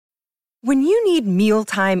When you need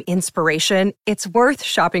mealtime inspiration, it's worth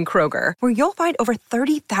shopping Kroger, where you'll find over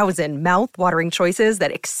 30,000 mouth-watering choices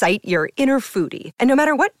that excite your inner foodie. And no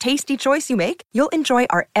matter what tasty choice you make, you'll enjoy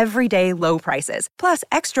our everyday low prices, plus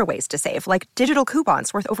extra ways to save, like digital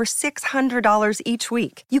coupons worth over $600 each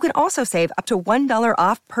week. You can also save up to $1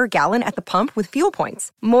 off per gallon at the pump with fuel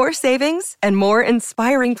points. More savings and more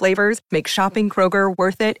inspiring flavors make shopping Kroger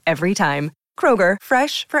worth it every time. Kroger,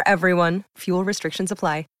 fresh for everyone. Fuel restrictions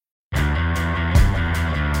apply.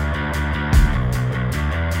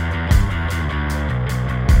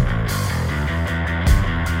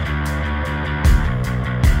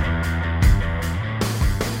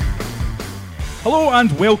 Hello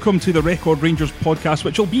and welcome to the Record Rangers podcast,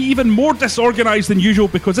 which will be even more disorganised than usual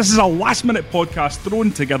because this is a last-minute podcast thrown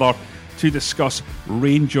together to discuss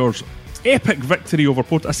Rangers' epic victory over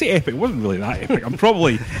Port. I say epic, it wasn't really that epic.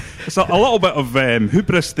 It's a little bit of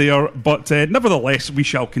hubris there, but nevertheless, we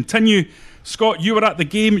shall continue. Scott, you were at the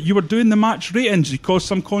game. You were doing the match ratings. You caused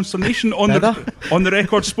some consternation on the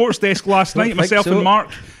Record Sports desk last night. Myself and Mark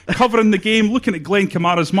covering the game, looking at Glenn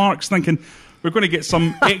Kamara's marks, thinking we're going to get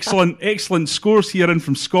some excellent scores here in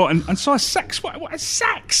from Scott, and saw a 6. What a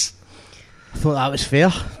 6? I thought that was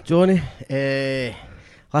fair, Johnny.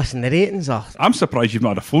 Listen, the ratings are... I'm surprised you've not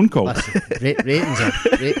had a phone call. Listen,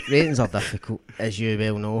 ratings are difficult, as you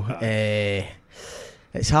well know.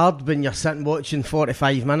 It's hard when you're sitting watching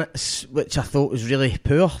 45 minutes, which I thought was really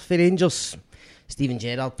poor for Rangers. Stephen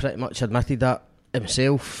Gerrard pretty much admitted that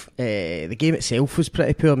himself. The game itself was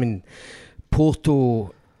pretty poor. I mean,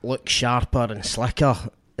 Porto looked sharper and slicker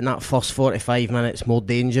in that first 45 minutes, more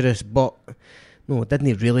dangerous, but no,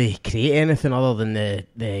 didn't really create anything other than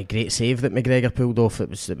the great save that McGregor pulled off. It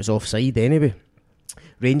was offside anyway.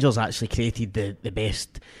 Rangers actually created the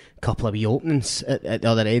best couple of wee openings at the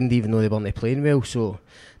other end, even though they weren't playing well. So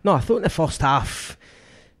no, I thought in the first half,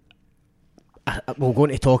 we're going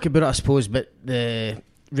to talk about it I suppose, but the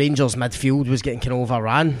Rangers midfield was getting kind of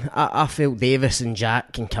overran. I felt Davis and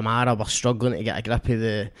Jack and Kamara were struggling to get a grip of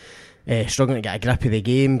the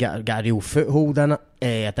game, get a real foothold in it.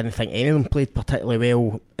 I didn't think any of them played particularly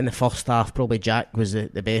well in the first half. Probably Jack was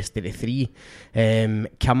the best of the three.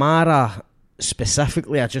 Kamara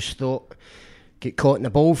specifically, I just thought get caught in the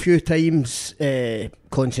ball a few times.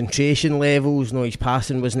 Concentration levels, his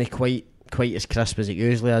passing wasn't quite as crisp as it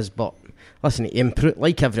usually is. But listen, he improved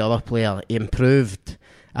like every other player. He improved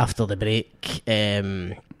after the break,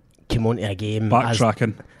 came onto a game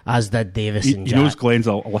backtracking, as did Davis and Jack. He knows Glenn's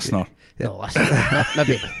a listener. No, listen,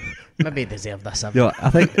 maybe deserve this. I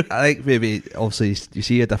think maybe obviously you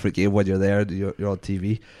see a different game when you're there, you're on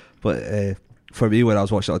TV. But for me, when I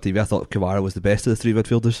was watching it on TV, I thought Kamara was the best of the three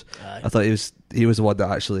midfielders. I thought he was the one that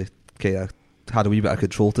actually kind of had a wee bit of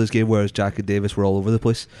control to his game, whereas Jack and Davis were all over the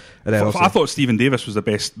place. And then I thought Stephen Davis was the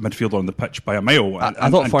best midfielder on the pitch by a mile. I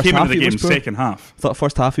thought first came half into the game he was poor. Second half. I thought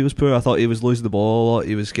first half he was poor. I thought he was losing the ball a lot.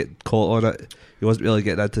 He was getting caught on it. He wasn't really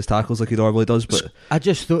getting into his tackles like he normally does. But I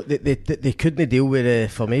just thought that they couldn't deal with the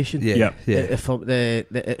formation. Yeah.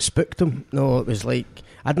 It spooked them. No, it was like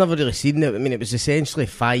I'd never really seen it. I mean, it was essentially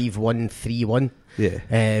 5-1-3-1. Yeah.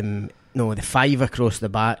 The five across the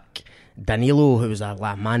back. Danilo, who was a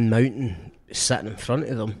man mountain, sitting in front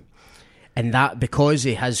of them, and that because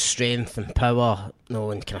he has strength and power,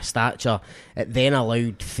 and kind of stature, it then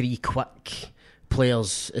allowed three quick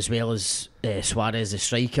players as well as Suarez, the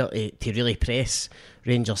striker, to really press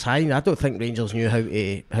Rangers high. I don't think Rangers knew how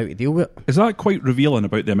to deal with it. Is that quite revealing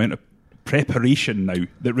about the amount of preparation now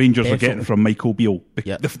that Rangers are getting from Michael Beale?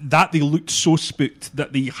 That they looked so spooked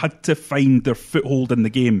that they had to find their foothold in the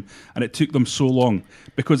game, and it took them so long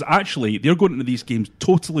because actually they're going into these games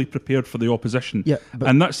totally prepared for the opposition.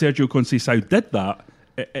 And that Sergio Conceição did that.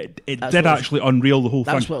 It did actually unreal the whole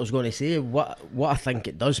thing. That's what I was going to say. What I think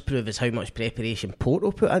it does prove is how much preparation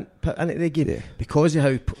Porto put into the game. Because of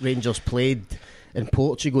how Rangers played in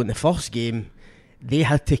Portugal in the first game, they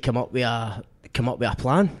had to come up with a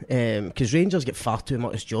plan, because Rangers get far too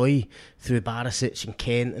much joy through Barisic and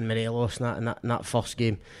Kent and Morelos in that first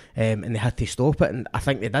game, and they had to stop it, and I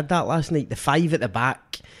think they did that last night. The five at the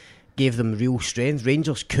back gave them real strength.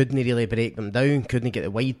 Rangers couldn't really break them down, couldn't get the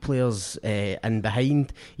wide players in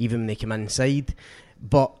behind, even when they came inside.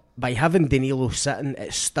 But by having Danilo sitting,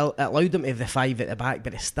 it allowed them to have the five at the back,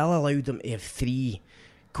 but it still allowed them to have three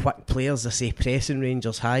quick players, I say, pressing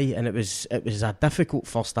Rangers high, and it was a difficult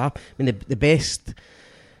first half. I mean, the best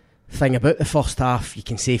thing about the first half you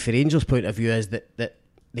can say for Rangers' point of view is that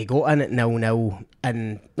they got in at 0-0,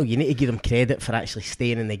 and you need to give them credit for actually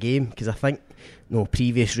staying in the game, because I think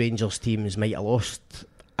previous Rangers teams might have lost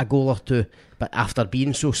a goal or two, but after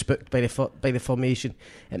being so spooked by the formation,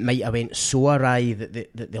 it might have went so awry that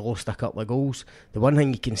they lost a couple of goals. The one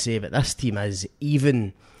thing you can say about this team is,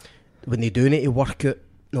 even when they do need to work out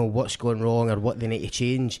what's going wrong or what they need to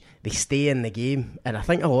change, they stay in the game. And I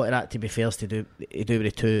think a lot of that, to be fair, is to do with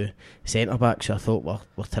the two centre backs who I thought were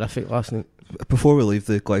terrific last night. Before we leave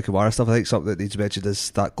the Glenn Kamara stuff, I think something that needs mentioned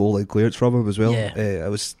is that goal line clearance from him as well. Yeah.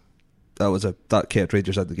 That kept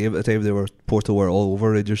Rangers in the game at the time. Porto were all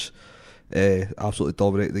over Rangers, absolutely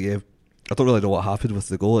dominating the game. I don't really know what happened with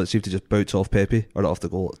the goal. It seemed to just bounce off Pepe, or not off the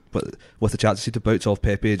goal, but with the chance, it seemed to bounce off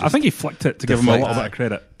Pepe. I think he flicked it to give him a little bit of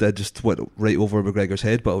credit. Then just went right over McGregor's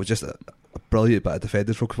head, but it was just a brilliant bit of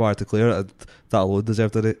defending from Kamara to clear it, and that alone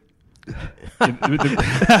deserved it.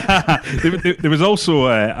 There was also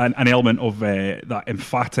an element of that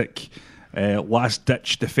emphatic last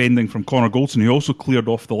ditch defending from Connor Goldson, who also cleared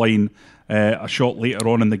off the line a shot later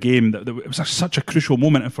on in the game. It was such a crucial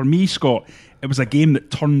moment, and for me, Scott, it was a game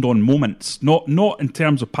that turned on moments, not in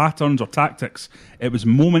terms of patterns or tactics. It was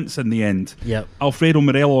moments in the end. Yep. Alfredo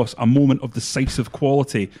Morelos, a moment of decisive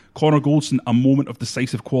quality. Connor Goldson, a moment of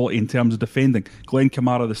decisive quality in terms of defending. Glenn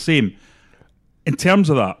Kamara, the same. In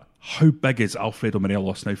terms of that, how big is Alfredo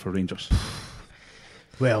Morelos now for Rangers?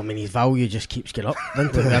 Well, I mean, his value just keeps getting up,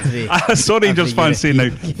 doesn't it? I saw Rangers fans saying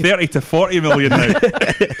now 30 to 40 million now.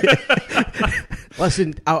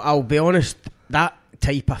 Listen, I'll be honest, that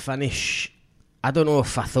type of finish, I don't know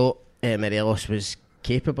if I thought Morelos was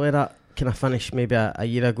capable of that kind of finish maybe a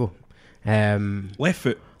year ago. Left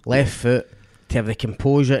foot, to have the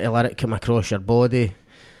composure to let it come across your body.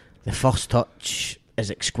 The first touch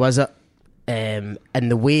is exquisite, and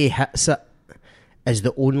the way he hits it is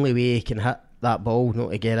the only way he can hit that ball,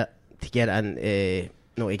 not to get it into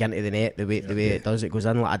to get into the net the way it does. It goes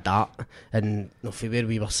in like a dart. And for where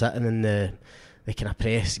we were sitting in the kind of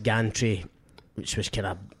press gantry, which was kind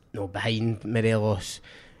of behind Morelos,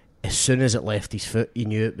 as soon as it left his foot, you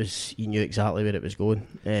knew exactly where it was going.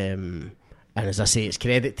 And as I say, it's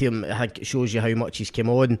credit to him. I think it shows you how much he's come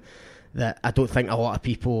on. That I don't think a lot of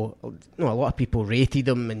people rated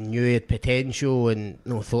him and knew he had potential and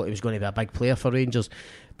thought he was going to be a big player for Rangers.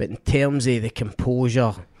 But in terms of the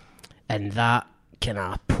composure and that kind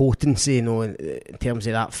of potency, in terms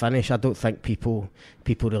of that finish, I don't think people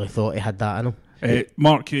really thought he had that in him.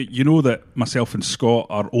 Mark, you know that myself and Scott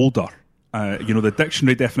are older. The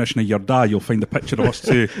dictionary definition of your dad, you'll find a picture of us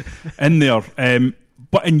two in there.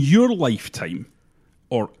 But in your lifetime,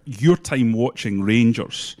 or your time watching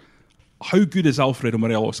Rangers, how good is Alfredo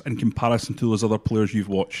Morelos in comparison to those other players you've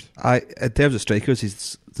watched? In terms of strikers,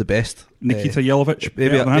 he's the best. Nikita Jelavic,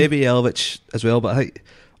 maybe Jelavic as well, but I think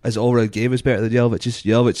his all-round game is better than Jelavic's.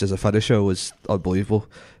 Jelavic as a finisher was unbelievable,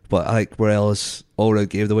 but I think Morelos'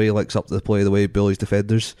 all-round game, the way he links up to the play, the way he bullies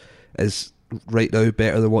defenders, is right now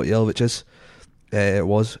better than what Jelavic is. It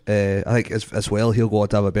was. I think as well he'll go on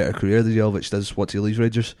to have a better career than Jelavic does once he leaves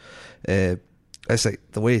Rangers. It's like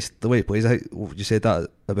the way he plays. I think you said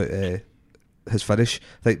that about his finish.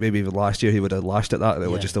 I think maybe even last year he would have lashed at that, and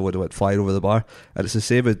it would have went flying over the bar. And it's the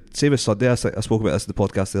same as Sunday. I spoke about this in the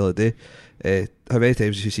podcast the other day. How many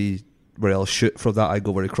times did you see Morelos shoot from that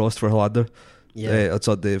angle where he crossed for Hollander on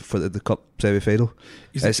Sunday for the cup semi-final?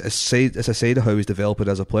 It's a sign of how he's developing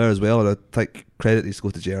as a player as well, and I think credit needs to go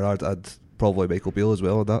to Gerrard and probably Michael Beale as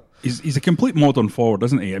well on that. He's a complete modern forward,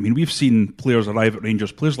 isn't he? I mean, we've seen players arrive at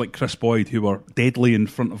Rangers, players like Chris Boyd, who were deadly in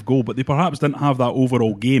front of goal, but they perhaps didn't have that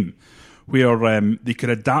overall game where they could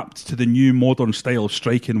adapt to the new modern style of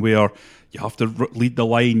striking, where you have to lead the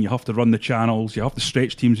line, you have to run the channels, you have to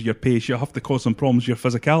stretch teams at your pace, you have to cause them problems with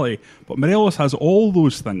your physicality. But Morelos has all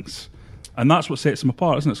those things, and that's what sets him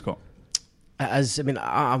apart, isn't it, Scott? It is. I mean,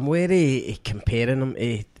 I'm wary of comparing him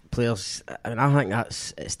to players. I mean, I think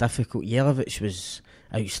it's difficult. Jelavic was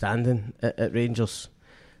outstanding at Rangers.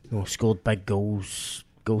 Scored big goals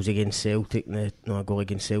against Celtic, a goal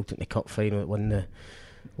against Celtic in the cup final that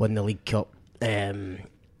won the League Cup.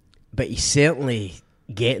 But he's certainly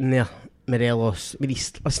getting there, Morelos. I mean,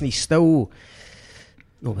 he's still,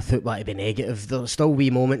 without that to be negative, there's still wee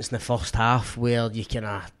moments in the first half where you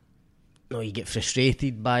you get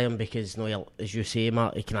frustrated by him because, as you say,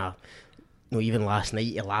 Mark, he even last night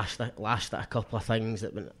he lashed at a couple of things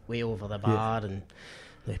that went way over the bar, and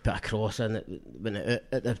they put a cross in it when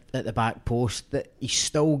at the back post. That he's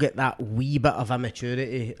still got that wee bit of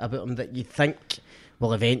immaturity about him that you think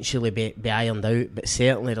will eventually be ironed out, but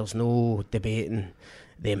certainly there's no debating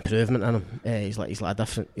the improvement in him. He's like a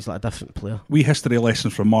different player. Wee history lesson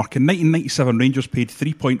from Mark. In 1997, Rangers paid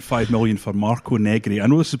 $3.5 million for Marco Negri. I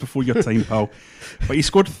know this is before your time, pal, but he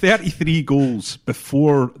scored 33 goals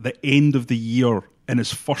before the end of the year in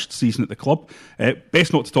his first season at the club.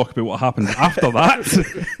 Best not to talk about what happened after that.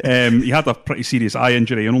 He had a pretty serious eye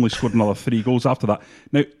injury and only scored another 3 goals after that.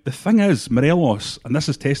 Now, the thing is, Morelos, and this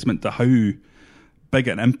is testament to how big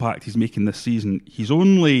an impact he's making this season, he's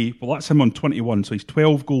only, well, that's him on 21, so he's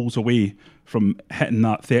 12 goals away from hitting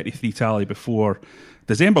that 33 tally before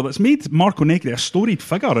December. That's made Marco Negri a storied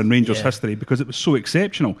figure in Rangers history because it was so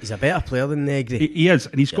exceptional. He's a better player than Negri. He is,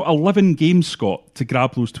 and he's got 11 games, Scott, to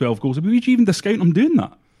grab those 12 goals. I mean, would you even discount him doing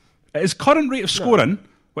that? At his current rate of scoring,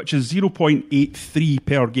 which is 0.83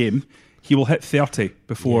 per game, he will hit 30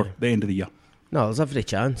 before the end of the year. No, there's every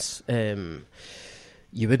chance. You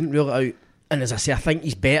wouldn't rule it out. And as I say, I think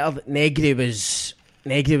he's better. Negri was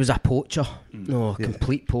a poacher.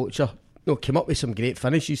 Complete poacher. Came up with some great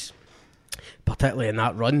finishes, particularly in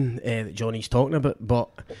that run that Johnny's talking about. But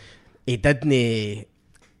he didn't.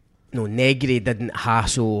 Negri didn't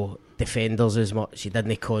hassle defenders as much. He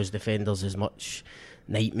didn't cause defenders as much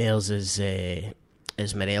nightmares as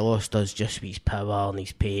Morelos does, just with his power and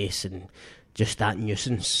his pace and just that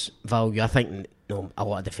nuisance value. I think a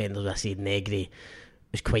lot of defenders, I said Negri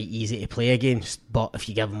was quite easy to play against, but if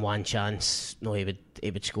you give him one chance, he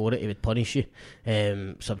would score it, he would punish you.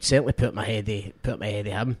 So I'd certainly put my head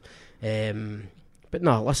of him. But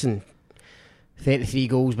no, listen, 33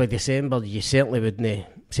 goals by December, you certainly wouldn't rule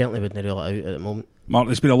it out at the moment. Mark,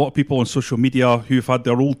 there's been a lot of people on social media who've had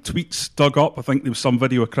their old tweets dug up. I think there was some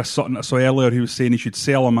video of Chris Sutton I saw earlier who was saying he should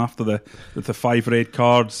sell him after the 5 red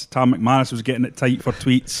cards. Tam McManus was getting it tight for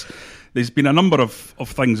tweets. There's been a number of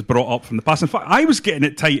things brought up from the past. In fact, I was getting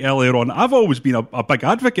it tight earlier on. I've always been a big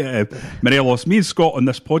advocate of Morelos. Me and Scott on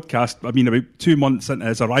this podcast, about 2 months into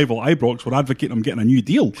his arrival at Ibrox, were advocating him getting a new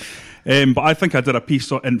deal. But I think I did a piece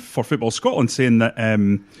for Football Scotland saying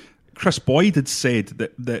that Chris Boyd had said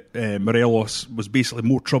that Morelos was basically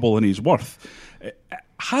more trouble than he's worth.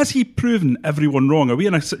 Has he proven everyone wrong? Are we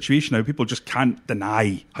in a situation now people just can't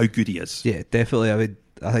deny how good he is? Yeah, definitely. I mean,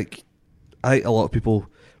 I think a lot of people,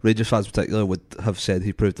 Rangers fans in particular, would have said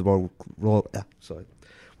he proved them wrong.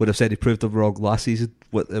 Would have said he proved them wrong last season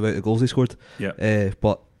with the amount of goals he scored. Yeah.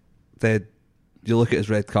 But then you look at his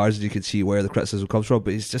red cards and you can see where the criticism comes from.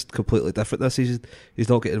 But he's just completely different this season. He's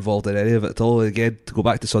not getting involved in any of it at all. And again, to go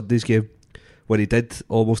back to Sunday's game, when he did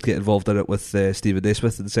almost get involved in it with Stephen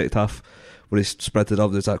Naismith in the second half, when he sprinted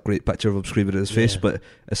up, there's that great picture of him screaming in his face. But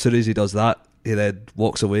as soon as he does that, he then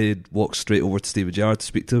walks away and walks straight over to Stephen Gerrard to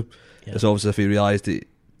speak to him. Yeah. It's almost as if he realised that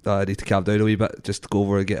I need to calm down a wee bit, just to go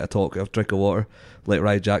over and get a talk, have a drink of water, let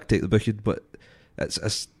Ryan Jack take the booking. But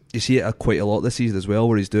it's you see it quite a lot this season as well,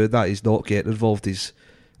 where he's doing that. He's not getting involved. If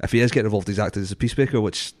he is getting involved, he's acting as a peacemaker,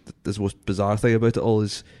 which is the most bizarre thing about it all.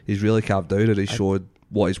 Is he's really calmed down and he's showing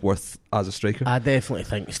what he's worth as a striker. I definitely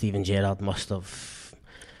think Stephen Gerrard must have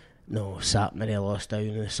sat Morelos down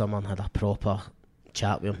in the summer and had a proper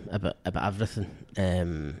chat with him about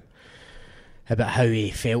everything. About how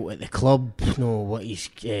he felt at the club, what his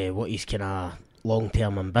kind of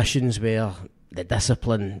long-term ambitions were, the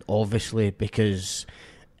discipline, obviously, because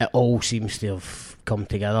it all seems to have come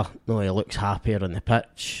together. He looks happier on the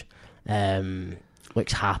pitch,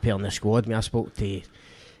 looks happier on the squad. I mean, I spoke to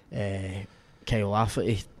Kyle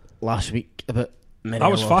Lafferty last week about Morelos.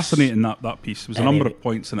 That was fascinating, that piece. There was a number of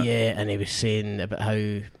points in it. Yeah, and he was saying about how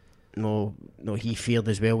he feared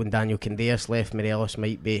as well when Daniel Candeias left, Morelos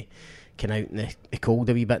might be out in the cold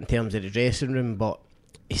a wee bit in terms of the dressing room, but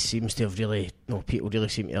he seems to have really, people really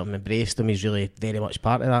seem to have embraced him. He's really very much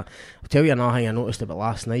part of that. I'll tell you another thing I noticed about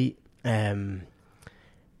last night, and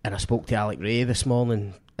I spoke to Alec Ray this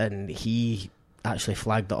morning, and he actually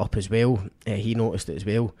flagged it up as well. He noticed it as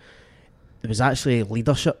well. There was actually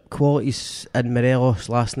leadership qualities in Morelos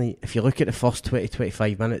last night. If you look at the first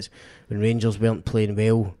 20-25 minutes when Rangers weren't playing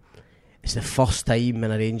well, it's the first time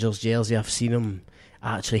in a Rangers jersey I've seen him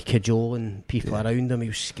actually cajoling people around him. He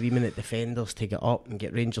was screaming at defenders to get up and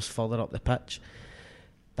get Rangers further up the pitch.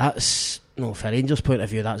 That's, from a Rangers point of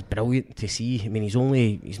view, that's brilliant to see. I mean, he's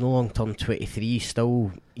no long turned 23,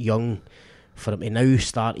 still young. For him to now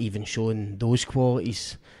start even showing those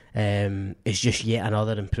qualities is just yet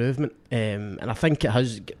another improvement. And I think it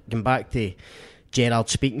has, going back to Gerrard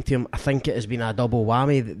speaking to him, I think it has been a double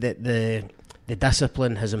whammy that the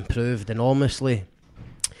discipline has improved enormously.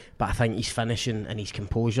 But I think his finishing and his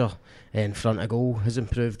composure in front of goal has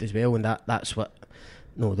improved as well, and that's what.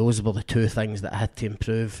 Those were the two things that I had to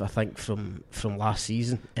improve, I think, from last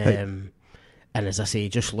season. And as I say, he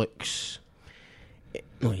just looks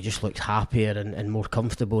happier and more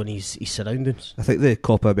comfortable in his surroundings. I think the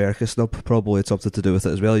Copa America snub probably had something to do with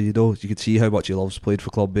it as well. You could see how much he loves playing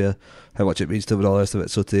for Colombia, how much it means to him and all the rest of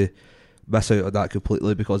it. So to miss out on that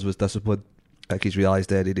completely because of his discipline, I think he's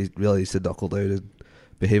realised then he really needs to knuckle down and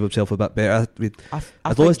behave himself a bit better. I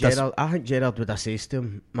think Gerrard would have said to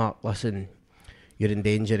him, Mark, listen, you're in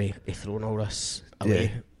danger of throwing all this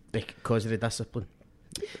away because of the discipline.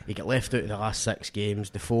 He got left out of the last 6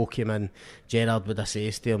 games. Defoe came in. Gerrard would have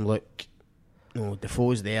said to him, look, no,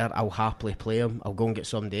 Defoe's there, I'll happily play him, I'll go and get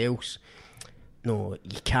somebody else. No,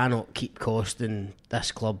 you cannot keep costing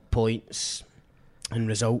this club points and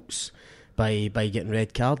results by getting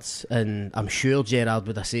red cards. And I'm sure Gerrard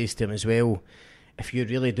would have said to him as well, if you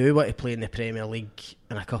really do want to play in the Premier League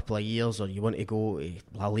in a couple of years, or you want to go to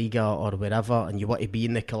La Liga or wherever, and you want to be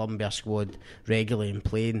in the Colombia squad regularly and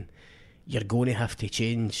playing, you're going to have to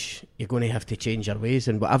change. You're going to have to change your ways.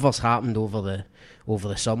 And whatever's happened over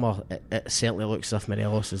the summer, it certainly looks as if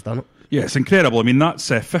Morelos has done it. Yeah, it's incredible. I mean, that's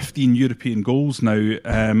 15 European goals now.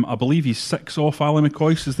 I believe he's 6 off Ali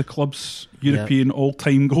McCoist as the club's European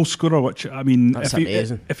all-time goal scorer, which, I mean, that's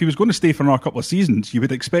amazing. If he was going to stay for another couple of seasons, you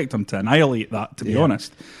would expect him to annihilate that, to be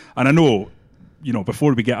honest. And I know, you know,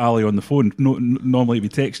 before we get Ali on the phone, normally he'd be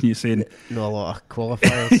texting you saying... Not a lot of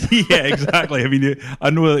qualifiers. Yeah, exactly. I mean, I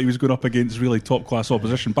know that he was going up against really top-class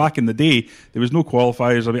opposition. Back in the day, there was no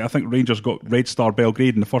qualifiers. I mean, I think Rangers got Red Star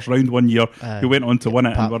Belgrade in the first round one year, who went on to win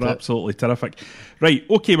it and were absolutely terrific. Right,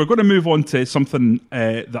 okay, we're going to move on to something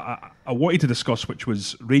that I wanted to discuss, which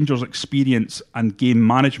was Rangers' experience and game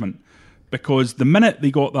management. Because the minute they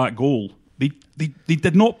got that goal, they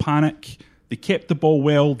did not panic. They kept the ball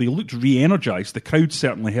well. They looked re-energised. The crowd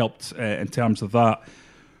certainly helped in terms of that.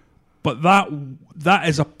 But that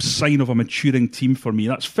is a sign of a maturing team for me.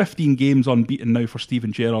 That's 15 games unbeaten now for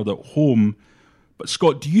Steven Gerrard at home. But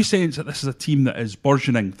Scott, do you sense that this is a team that is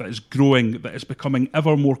burgeoning, that is growing, that is becoming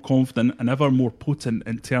ever more confident and ever more potent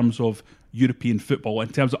in terms of European football, in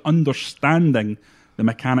terms of understanding the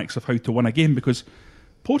mechanics of how to win a game? Because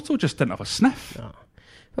Porto just didn't have a sniff. No.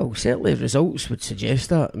 Well, certainly results would suggest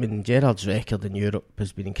that. I mean, Gerrard's record in Europe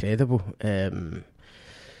has been incredible, and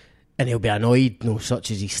he'll be annoyed,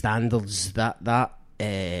 such as his standards, that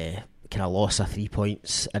kind of loss of 3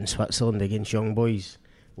 points in Switzerland against Young Boys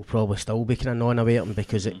will probably still be kind of gnawing away at them,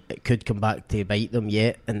 because it could come back to bite them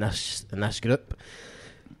yet in this group.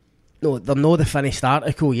 No, they're not the finished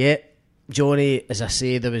article yet, Johnny. As I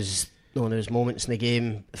say, there was moments in the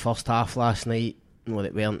game, the first half last night,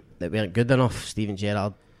 that weren't good enough. Steven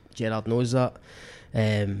Gerrard knows that.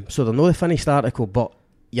 So they're not the finished article, but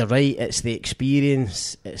you're right, it's the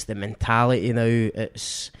experience, it's the mentality now,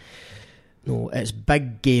 it's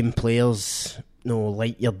big game players,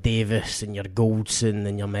 like your Davis and your Goldson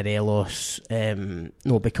and your Morelos,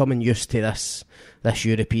 becoming used to this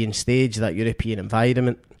European stage, that European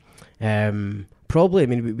environment. Probably, I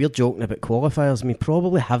mean, we're joking about qualifiers. I mean,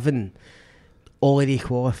 probably having already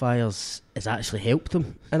qualifiers has actually helped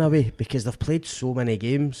them in a way, because they've played so many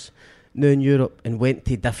games now in Europe and went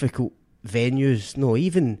to difficult venues.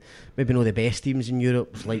 Even maybe not the best teams in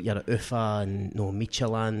Europe, like your Ufa and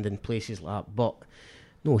Midtjylland and places like that,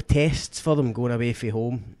 but tests for them going away from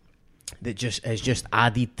home that has just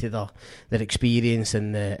added to their experience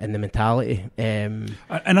and the mentality. And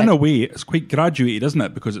in a way, it's quite graduated, isn't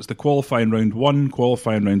it? Because it's the qualifying round 1,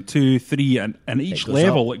 qualifying round 2, 3, and each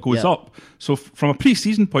level it goes up. So from a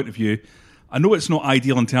pre-season point of view, I know it's not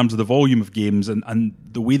ideal in terms of the volume of games and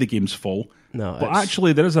the way the games fall. No, but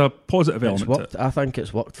actually there is a positive element to it. I think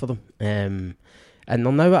it's worked for them. And they're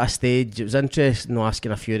now at a stage. It was interesting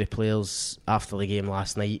asking a few of the players after the game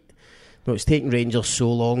last night. It's taken Rangers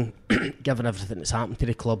so long, given everything that's happened to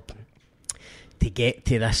the club, to get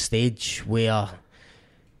to this stage where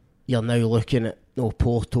you're now looking at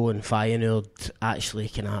Porto and Feyenoord actually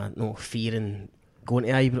kind of fearing going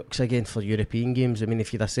to Ibrox again for European games. I mean,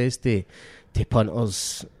 if you'd have said to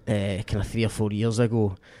punters kind of 3 or 4 years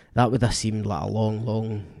ago, that would have seemed like a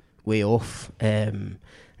long way off.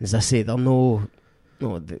 As I say, they're no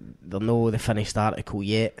the finished article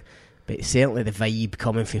yet. But certainly the vibe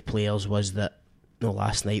coming from players was that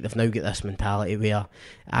last night they've now got this mentality where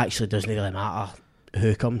it actually doesn't really matter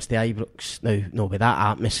who comes to Ibrox. Now, with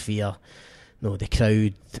that atmosphere, the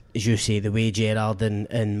crowd, as you say, the way Gerrard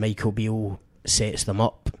and Michael Beale sets them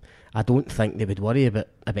up, I don't think they would worry about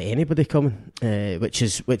anybody coming, which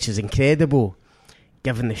is incredible,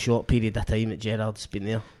 given the short period of time that Gerrard's been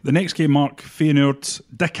there. The next game, Mark, Feyenoord,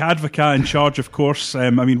 Dick Advocaat in charge, of course. I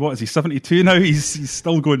mean, what is he, 72 now? He's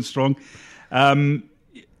still going strong.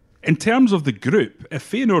 In terms of the group, if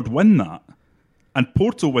Feyenoord win that and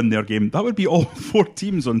Porto win their game, that would be all 4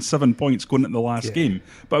 teams on 7 points going into the last game.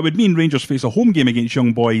 But it would mean Rangers face a home game against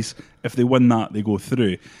Young Boys. If they win that, they go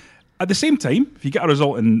through. At the same time, if you get a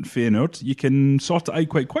result in Feyenoord, you can sort it out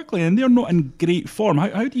quite quickly, and they're not in great form.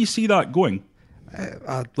 How do you see that going?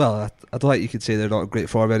 I don't think you could say they're not in great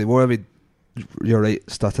form anymore. I mean, you're right.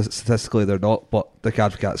 Statistically, they're not, but the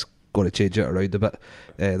Advocates going to change it around a bit.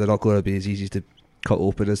 They're not going to be as easy to cut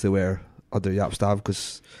open as they were under Jaap Stam,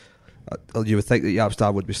 because you would think that Jaap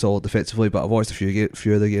Stam would be solid defensively, but I've watched a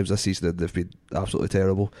few of the games this season and they've been absolutely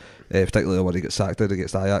terrible. Particularly when he got sacked in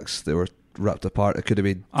against Ajax, they were ripped apart. It could have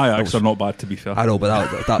been Ajax are not bad, to be fair. I know, but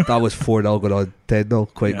that was 4-0 going on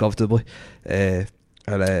 10-0 quite comfortably.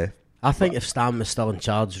 I think if Stam was still in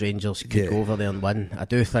charge, Rangers could go over there and win. I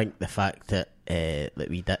do think the fact that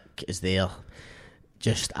wee Dick is there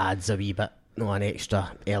just adds a wee bit, an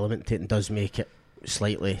extra element to it, and does make it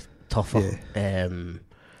slightly tougher.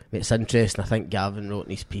 It's interesting. I think Gavin wrote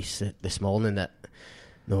in his piece this morning that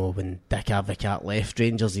when Dick Advocat left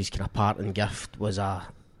Rangers, his kind of parting gift was a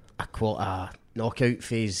knockout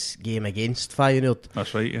phase game against Feyenoord.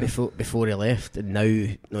 That's right. Yeah. Before he left, and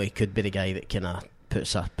now he could be the guy that kind of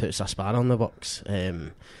puts a spanner on the box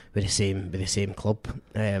with the same club.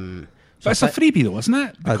 But it's a freebie though, isn't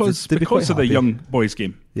it? Because of the young boys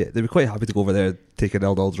game. Yeah, they'd be quite happy to go over there and take an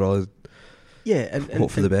 0-0 draw. And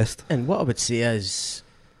hope for the best. And what I would say is,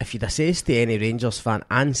 if you'd assessed to any Rangers fan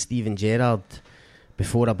and Steven Gerrard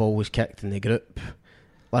before a ball was kicked in the group,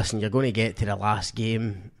 listen, you're going to get to the last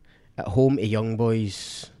game at home to young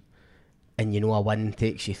boys, and a win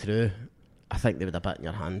takes you through, I think they would have bitten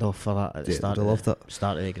your hand off for that at the start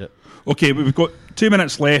of the group. Okay, we've got 2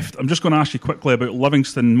 minutes left. I'm just going to ask you quickly about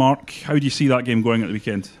Livingston. Mark, how do you see that game going at the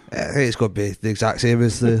weekend? I think it's going to be the exact same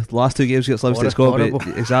as the last two games against Livingston. It's going to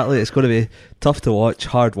be it's going to be tough to watch,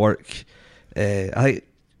 hard work. I think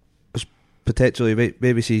it's potentially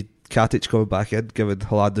maybe see Katic coming back in, given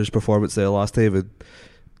Hollander's performance there last time and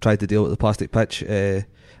tried to deal with the plastic pitch.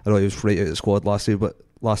 I know he was right out of the squad last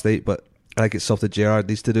night, but I think it's something Gerrard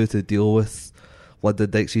needs to do to deal with Lyndon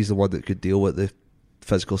Dykes. He's the one that could deal with the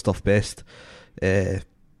physical stuff best. I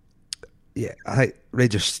think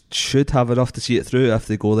Rangers should have enough to see it through if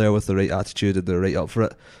they go there with the right attitude and they're right up for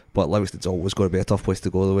it. But Livingston's always going to be a tough place to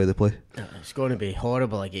go the way they play. It's going to be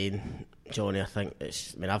horrible again, Johnny. I think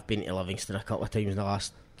I've been to Livingston a couple of times in the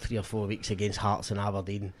last 3 or 4 weeks against Hearts and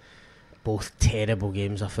Aberdeen. Both terrible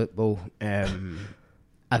games of football.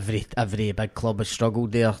 Every big club has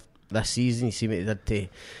struggled there this season. You see what they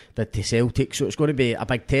did to Celtic, so it's going to be a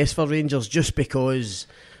big test for Rangers just because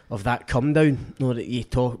of that come down. We've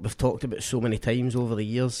talked about so many times over the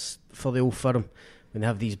years for the Old Firm, when they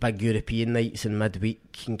have these big European nights in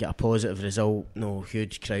midweek and get a positive result,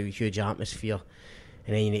 huge crowd, huge atmosphere,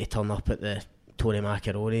 and then you need to turn up at the Tony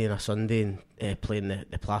Macaroni on a Sunday and playing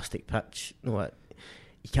the plastic pitch. You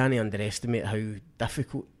can't underestimate how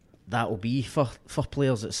difficult that will be for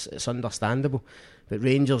players. It's understandable. But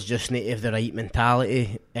Rangers just need to have the right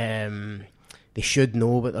mentality. They should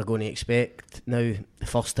know what they're going to expect. Now, the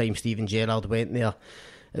first time Steven Gerrard went there,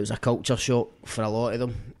 it was a culture shock for a lot of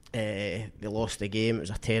them. They lost the game. It was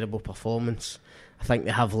a terrible performance. I think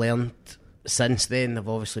they have learned since then. They've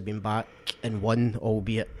obviously been back and won,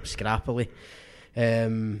 albeit scrappily.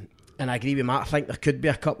 And I agree with Matt. I think there could be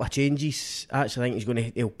a couple of changes. Actually, I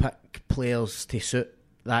think he'll pick players to suit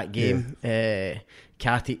that game.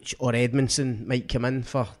 Katic or Edmondson might come in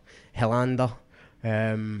for Helander.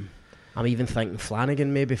 I'm even thinking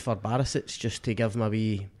Flanagan maybe for Barisic, just to give him a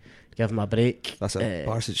break. That's it.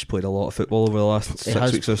 Barisic's played a lot of football over the last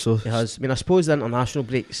 6 weeks or so. He has. I suppose the international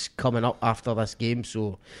break's coming up after this game,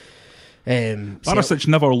 so Barisic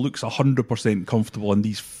never looks 100% comfortable in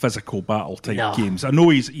these physical battle type games. I know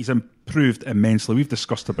he's improved immensely. We've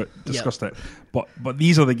discussed it, but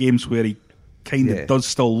these are the games where he kind of does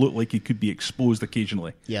still look like he could be exposed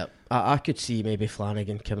occasionally. Yeah, I could see maybe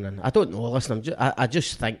Flanagan coming in. I don't know. Listen, I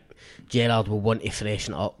just think Gerrard will want to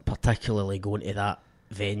freshen it up, particularly going to that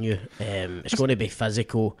venue. It's going to be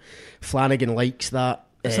physical. Flanagan likes that.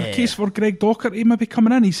 Is there a case for Greg Docherty maybe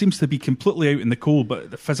coming in? He seems to be completely out in the cold,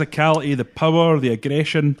 but the physicality, the power, the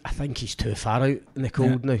aggression. I think he's too far out in the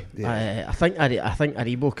cold now. Yeah. I think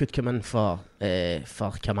Aribo could come in for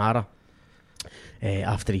Kamara.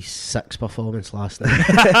 After his 6 performance last night.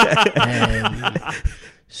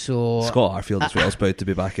 So Scott Arfield as well is about to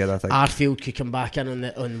be back in, I think. Arfield could come back in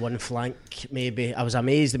on one flank, maybe. I was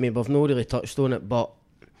amazed. We've not really touched on it, but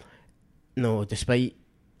despite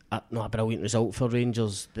a brilliant result for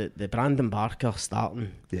Rangers, the Brandon Barker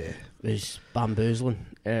starting was bamboozling.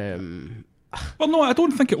 Well, no, I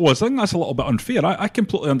don't think it was. I think that's a little bit unfair. I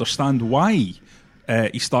completely understand why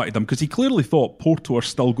he started them, because he clearly thought Porto are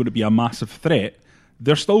still going to be a massive threat.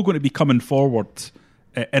 They're still going to be coming forward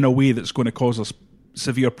in a way that's going to cause us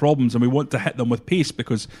severe problems, and we want to hit them with pace,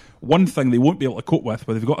 because one thing they won't be able to cope with,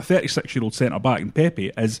 but they've got a 36-year-old centre-back in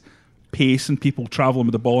Pepe, is pace and people travelling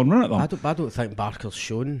with the ball and running at them. I don't think Barker's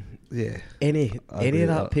shown any of with that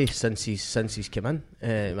that. pace since he's come in.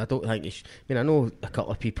 I don't think I know a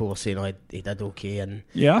couple of people were saying he did okay, and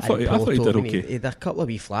Yeah, I thought he did okay. He had a couple of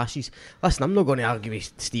wee flashes. Listen, I'm not going to argue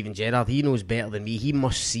with Steven Gerrard. He knows better than me. He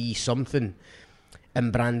must see something in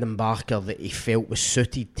Brandon Barker that he felt was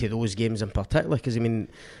suited to those games in particular, because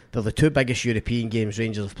they're the two biggest European games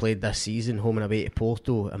Rangers have played this season, home and away to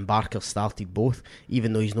Porto, and Barker started both,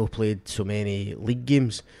 even though he's not played so many league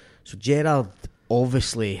games. So Gerrard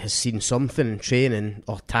obviously has seen something in training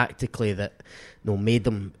or tactically that made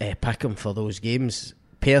him pick him for those games.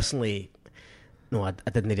 Personally, I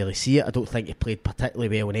didn't really see it. I don't think he played particularly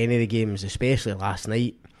well in any of the games, especially last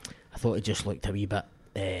night. I thought he just looked a wee bit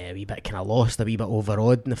kind of lost, a wee bit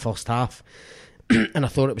overawed in the first half. And I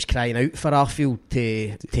thought it was crying out for Arfield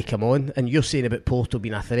to come on. And you're saying about Porto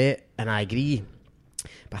being a threat, and I agree.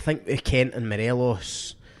 But I think with Kent and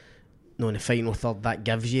Morelos, in the final third, that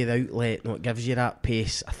gives you the outlet, it gives you that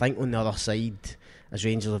pace. I think on the other side, as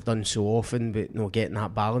Rangers have done so often, but getting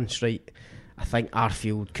that balance right, I think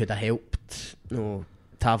Arfield could have helped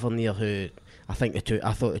Tavernier, who I thought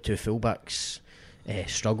the two fullbacks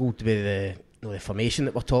struggled with the formation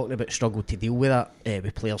that we're talking about, struggled to deal with that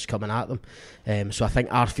with players coming at them. So I think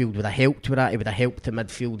Arfield would have helped with that. He would have helped the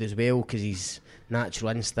midfield as well, because his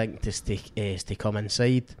natural instinct is to come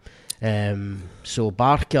inside. So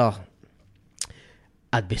Barker,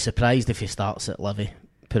 I'd be surprised if he starts at Livy,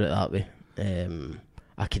 put it that way.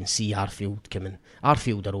 I can see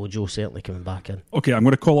Arfield or Ojo certainly coming back in. Okay, I'm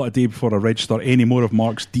going to call it a day before I register any more of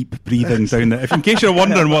Mark's deep breathing down there. If in case you're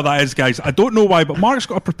wondering what that is, guys, I don't know why, but Mark's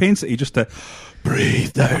got a propensity just to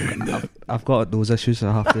breathe down. I've got those issues,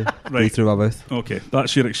 I have to breathe through my mouth. Okay,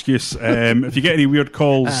 that's your excuse. If you get any weird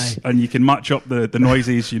calls and you can match up the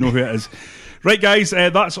noises, you know who it is. Right, guys,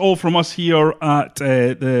 that's all from us here at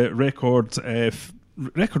the Record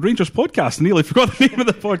Rangers podcast. I nearly forgot the name of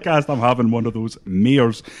the podcast. I'm having one of those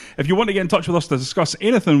mares. If you want to get in touch with us to discuss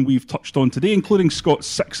anything we've touched on today, including Scott's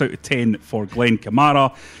 6 out of 10 for Glenn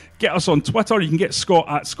Kamara, get us on Twitter. You can get Scott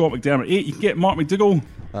at Scott McDermott 8. You can get Mark McDougall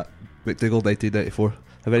at McDougall 1994.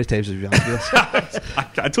 How many times have you asked me this?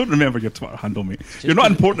 I don't remember your Twitter handle, mate. You're not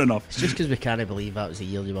important enough. It's just because we can't believe that was the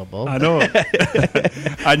year you were born. I know.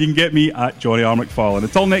 And you can get me at Johnny R. McFarlane.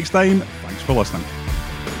 Until next time, thanks for listening.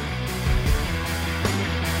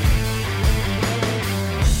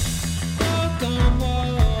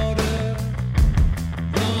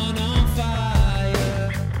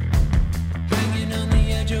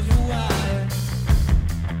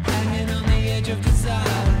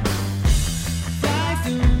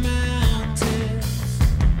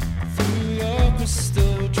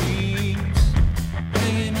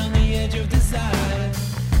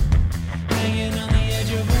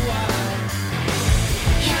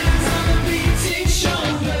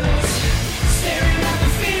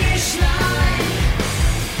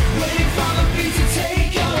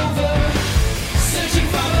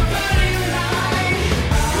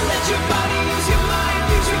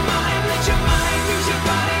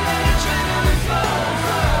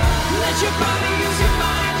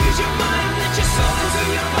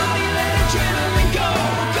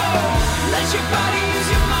 Your body,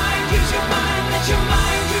 use your